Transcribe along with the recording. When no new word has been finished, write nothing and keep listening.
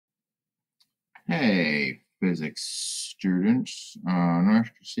Hey, physics students, nice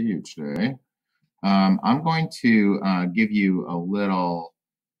to see you today. I'm going to give you a little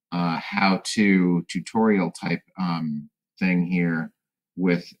how-to tutorial type thing here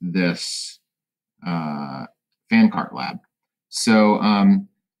with this fan cart lab. So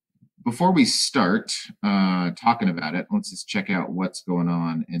before we start talking about it, let's just check out what's going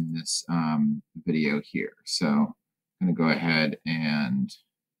on in this video here. So I'm going to go ahead and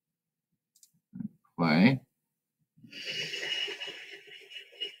play.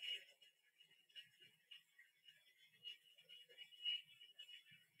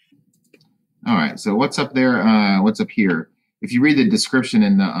 All right, so what's up there? What's up here? If you read the description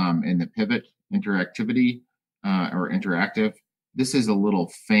in the pivot interactivity or interactive, this is a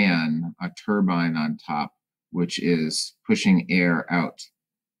little fan, a turbine on top, which is pushing air out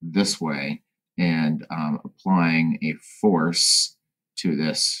this way and applying a force to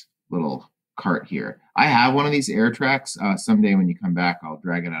this little cart here. I have one of these air tracks. Someday when you come back, I'll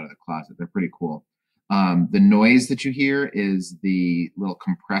drag it out of the closet. They're pretty cool. The noise that you hear is the little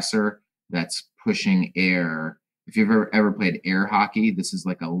compressor that's pushing air. If you've ever played air hockey, this is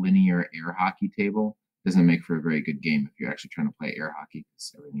like a linear air hockey table. Doesn't make for a very good game if you're actually trying to play air hockey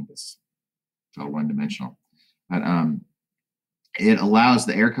because everything is all one-dimensional. But it allows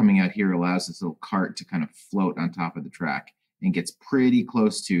the air coming out here allows this little cart to kind of float on top of the track and gets pretty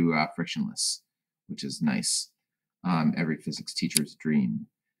close to frictionless, which is nice. Every physics teacher's dream.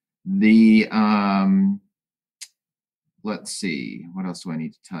 The let's see, what else do I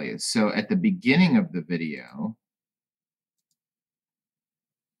need to tell you? So at the beginning of the video,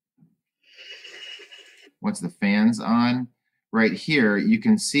 once the fan's on, right here, you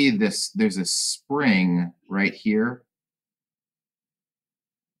can see this, there's a spring right here.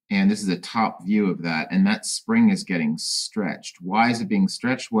 And this is a top view of that. And that spring is getting stretched. Why is it being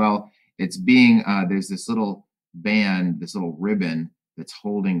stretched? Well, it's being, there's this little band, this little ribbon that's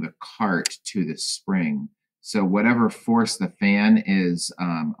holding the cart to the spring. So whatever force the fan is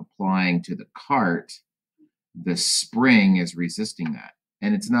applying to the cart, the spring is resisting that,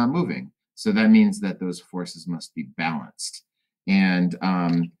 and it's not moving. So that means that those forces must be balanced. And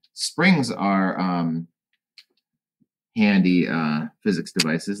springs are handy physics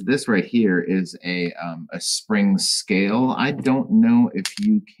devices. This right here is a spring scale. I don't know if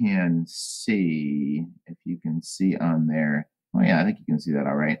you can see, on there. Oh yeah, I think you can see that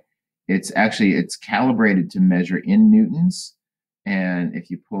all right. It's calibrated to measure in newtons. And if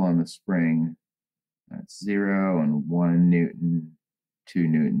you pull on the spring, that's 0 and 1 newton, 2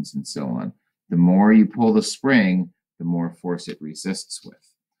 newtons, and so on. The more you pull the spring, the more force it resists with.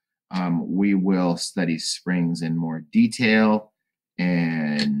 We will study springs in more detail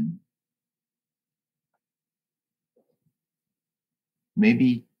and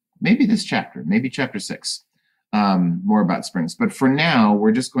maybe this chapter, maybe chapter 6, more about springs. But for now,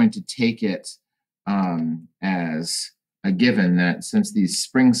 we're just going to take it as a given that since these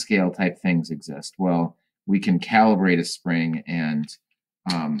spring scale type things exist, well, we can calibrate a spring and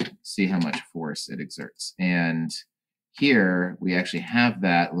see how much force it exerts. And here we actually have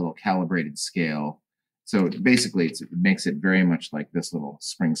that little calibrated scale. So basically it makes it very much like this little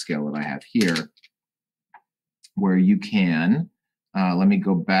spring scale that I have here, where you can, let me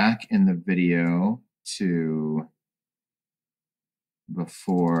go back in the video to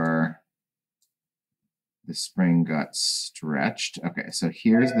before the spring got stretched. Okay, so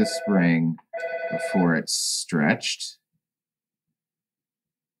here's the spring before it's stretched.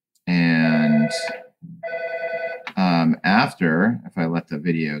 And after, if I let the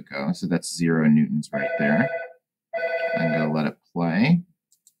video go, so that's 0 newtons right there. I'm going to let it play.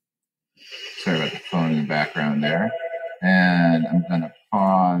 Sorry about the phone in the background there. And I'm going to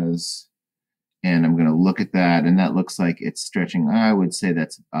pause. And I'm going to look at that, and that looks like it's stretching. I would say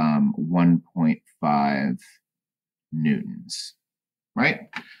that's 1.5 newtons, right?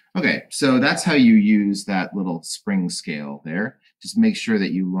 Okay, so that's how you use that little spring scale there. Just make sure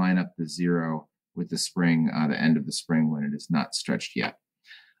that you line up the 0 with the spring, the end of the spring when it is not stretched yet.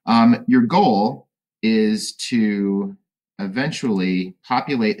 Your goal is to eventually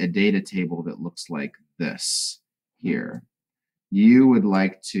populate a data table that looks like this here. You would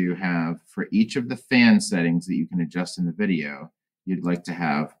like to have, for each of the fan settings that you can adjust in the video, you'd like to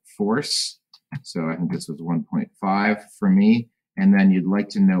have force. So I think this was 1.5 for me. And then you'd like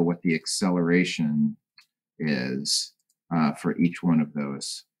to know what the acceleration is for each one of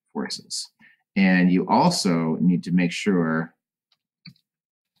those forces. And you also need to make sure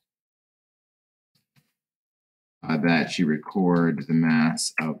that you record the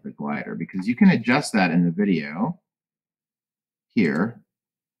mass of the glider, because you can adjust that in the video here.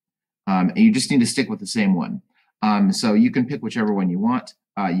 And you just need to stick with the same one. So you can pick whichever one you want.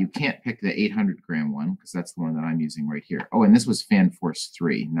 You can't pick the 800 gram one because that's the one that I'm using right here. Oh, and this was Fan Force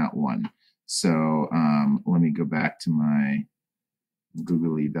 3, not 1. So let me go back to my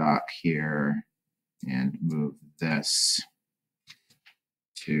Googly Doc here and move this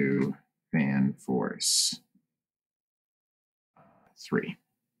to Fan Force 3.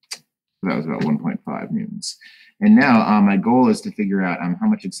 So that was about 1.5 newtons. And now my goal is to figure out how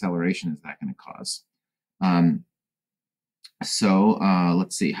much acceleration is that going to cause. So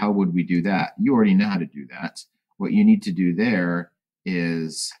let's see, how would we do that? You already know how to do that. What you need to do there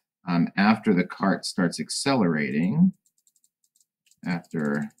is after the cart starts accelerating,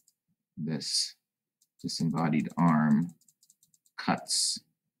 after this disembodied arm cuts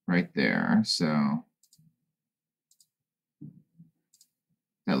right there, so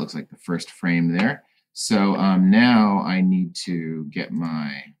that looks like the first frame there. So now I need to get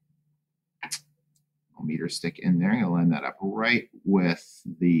my meter stick in there. I'm going to line that up right with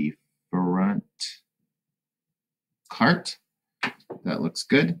the front cart. That looks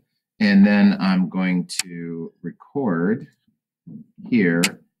good. And then I'm going to record here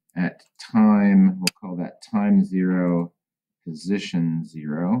at time, we'll call that time 0, position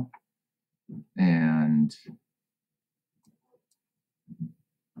 0. And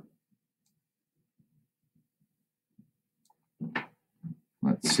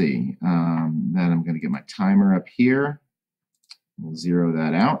let's see, then I'm going to get my timer up here. We'll zero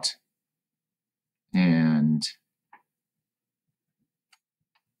that out. And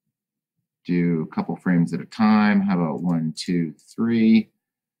do a couple frames at a time. How about 1, 2, 3?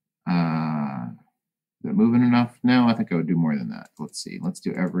 Is it moving enough? No, I think I would do more than that. Let's see. Let's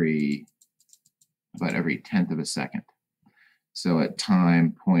do about every 10th of a second. So at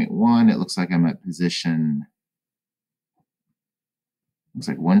time 0.1, it looks like I'm at position, looks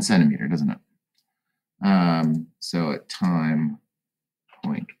like 1 centimeter, doesn't it? So at time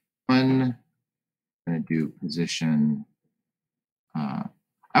 0.1, I'm going to do position,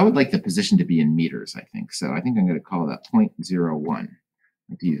 I would like the position to be in meters, I think. So I think I'm going to call that 0.01. I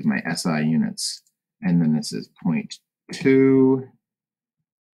have to use my SI units. And then this is 0.2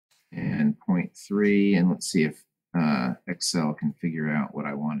 and 0.3. And let's see if Excel can figure out what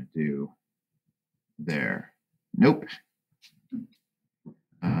I want to do there. Nope.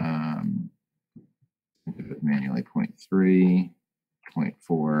 Do it manually, 0.3,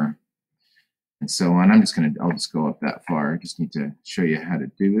 0.4. And so on. I'll just go up that far. I just need to show you how to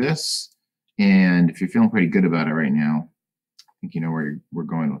do this. And if you're feeling pretty good about it right now, I think you know where we're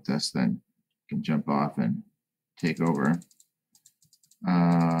going with this, then you can jump off and take over.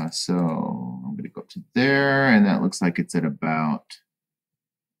 So I'm going to go up to there, and that looks like it's at about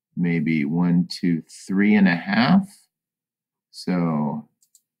maybe 1, 2, 3.5. So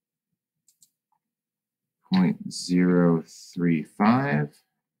 0.035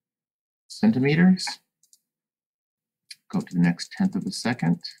 centimeters. Go up to the next 10th of a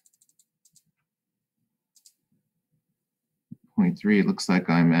second. 0.3, it looks like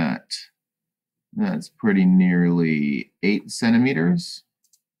I'm at, that's pretty nearly 8 centimeters.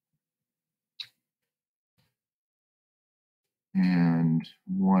 And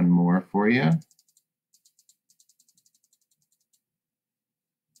one more for you.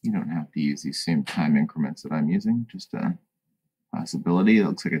 You don't have to use these same time increments that I'm using, just a possibility. It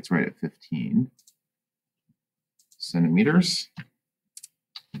looks like it's right at 15 centimeters.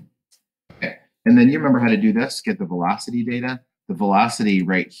 Okay, and then you remember how to do this, get the velocity data. The velocity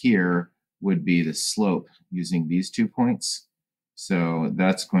right here would be the slope using these 2 points. So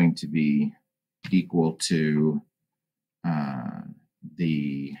that's going to be equal to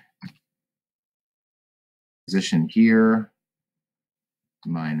the position here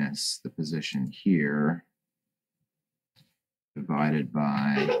minus the position here divided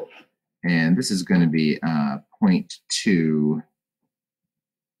by, and this is going to be 0.2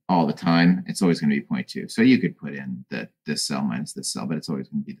 all the time. It's always going to be 0.2. So you could put in this cell minus this cell, but it's always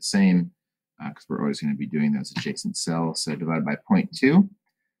going to be the same because we're always going to be doing those adjacent cells. So divided by 0.2,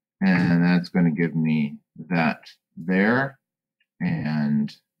 and that's going to give me that there,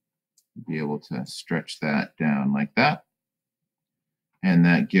 and be able to stretch that down like that. And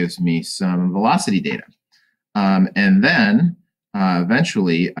that gives me some velocity data. And then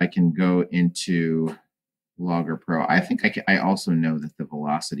eventually I can go into Logger Pro. I think I also know that the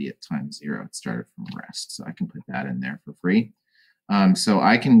velocity at time 0, it started from rest. So I can put that in there for free. So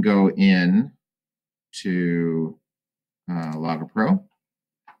I can go in to Logger Pro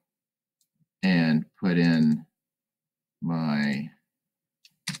and put in my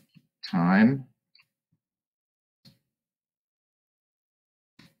time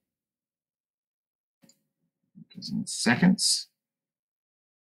is in seconds.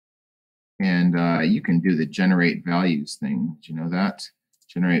 And you can do the generate values thing. Did you know that?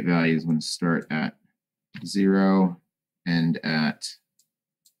 Generate values when start at 0, end at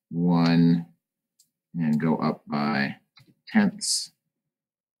 1, and go up by tenths.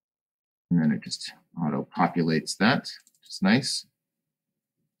 And then it just auto-populates that, which is nice.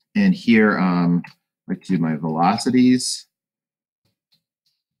 And here, I like to do my velocities.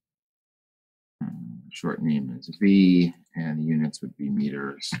 Short name is V, and the units would be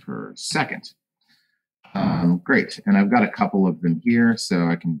meters per second. Great, and I've got a couple of them here, so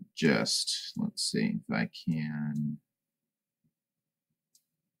I can just, let's see if I can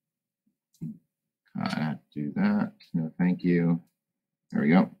do that. No, thank you. There we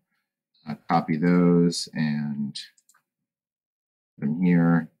go. Copy those and put them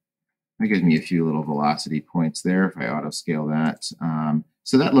here. That gives me a few little velocity points there if I auto scale that.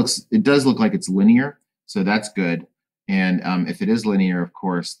 So that it does look like it's linear, so that's good. And if it is linear, of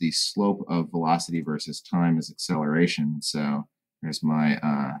course, the slope of velocity versus time is acceleration. So there's my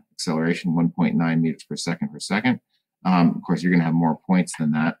acceleration, 1.9 meters per second. Of course, you're going to have more points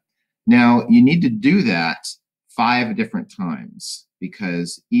than that. Now, you need to do that 5 different times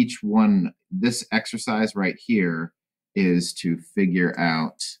because each one, this exercise right here is to figure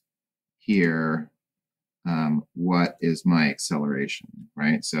out here what is my acceleration,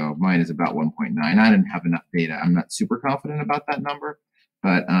 right? So mine is about 1.9. I didn't have enough data. I'm not super confident about that number,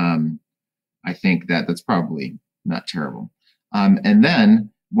 but I think that that's probably not terrible. And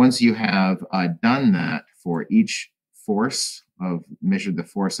then once you have done that for each force, measured the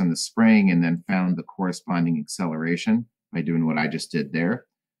force on the spring and then found the corresponding acceleration by doing what I just did there,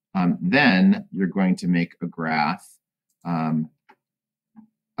 then you're going to make a graph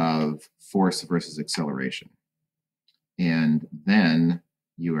of force versus acceleration. And then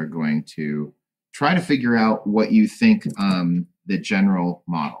you are going to try to figure out what you think the general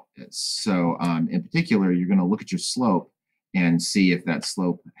model is. So in particular, you're going to look at your slope and see if that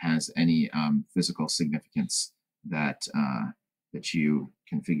slope has any physical significance that, that you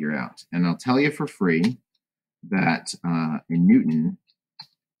can figure out. And I'll tell you for free that in Newton,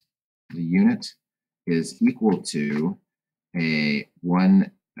 the unit is equal to a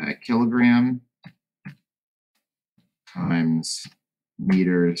 1 kilogram times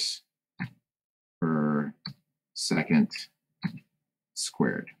meters per second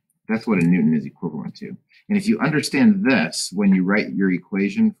squared. That's what a Newton is equivalent to. And if you understand this, when you write your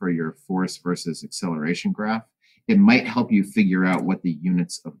equation for your force versus acceleration graph, it might help you figure out what the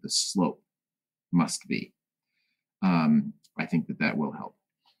units of the slope must be. I think that that will help.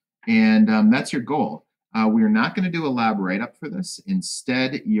 And that's your goal. We are not going to do a lab write-up for this.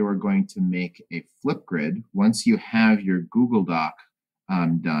 Instead, you are going to make a Flipgrid. Once you have your Google Doc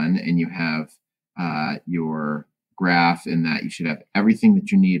done and you have your graph in that, you should have everything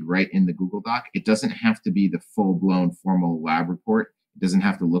that you need right in the Google Doc. It doesn't have to be the full-blown formal lab report. It doesn't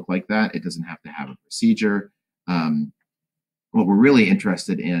have to look like that. It doesn't have to have a procedure. What we're really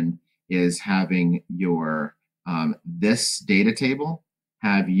interested in is having your this data table,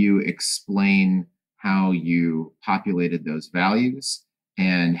 have you explain how you populated those values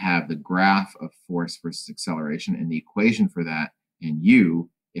and have the graph of force versus acceleration and the equation for that, and you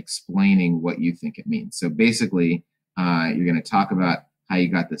explaining what you think it means. So basically, you're going to talk about how you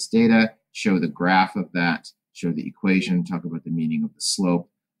got this data, show the graph of that, show the equation, talk about the meaning of the slope,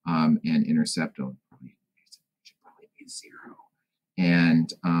 and intercept should probably be 0,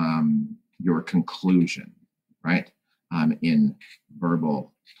 and your conclusion, right? In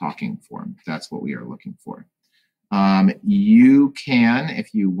verbal talking form. That's what we are looking for. You can,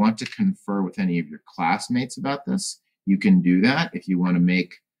 if you want to confer with any of your classmates about this, you can do that. If you want to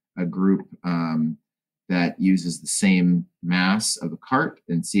make a group that uses the same mass of a cart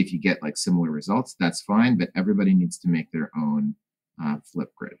and see if you get like similar results, that's fine, but everybody needs to make their own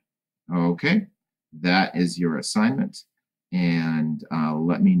Flipgrid. Okay, that is your assignment. And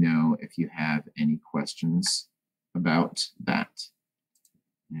let me know if you have any questions about that.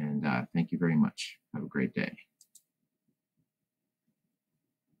 And thank you very much. Have a great day.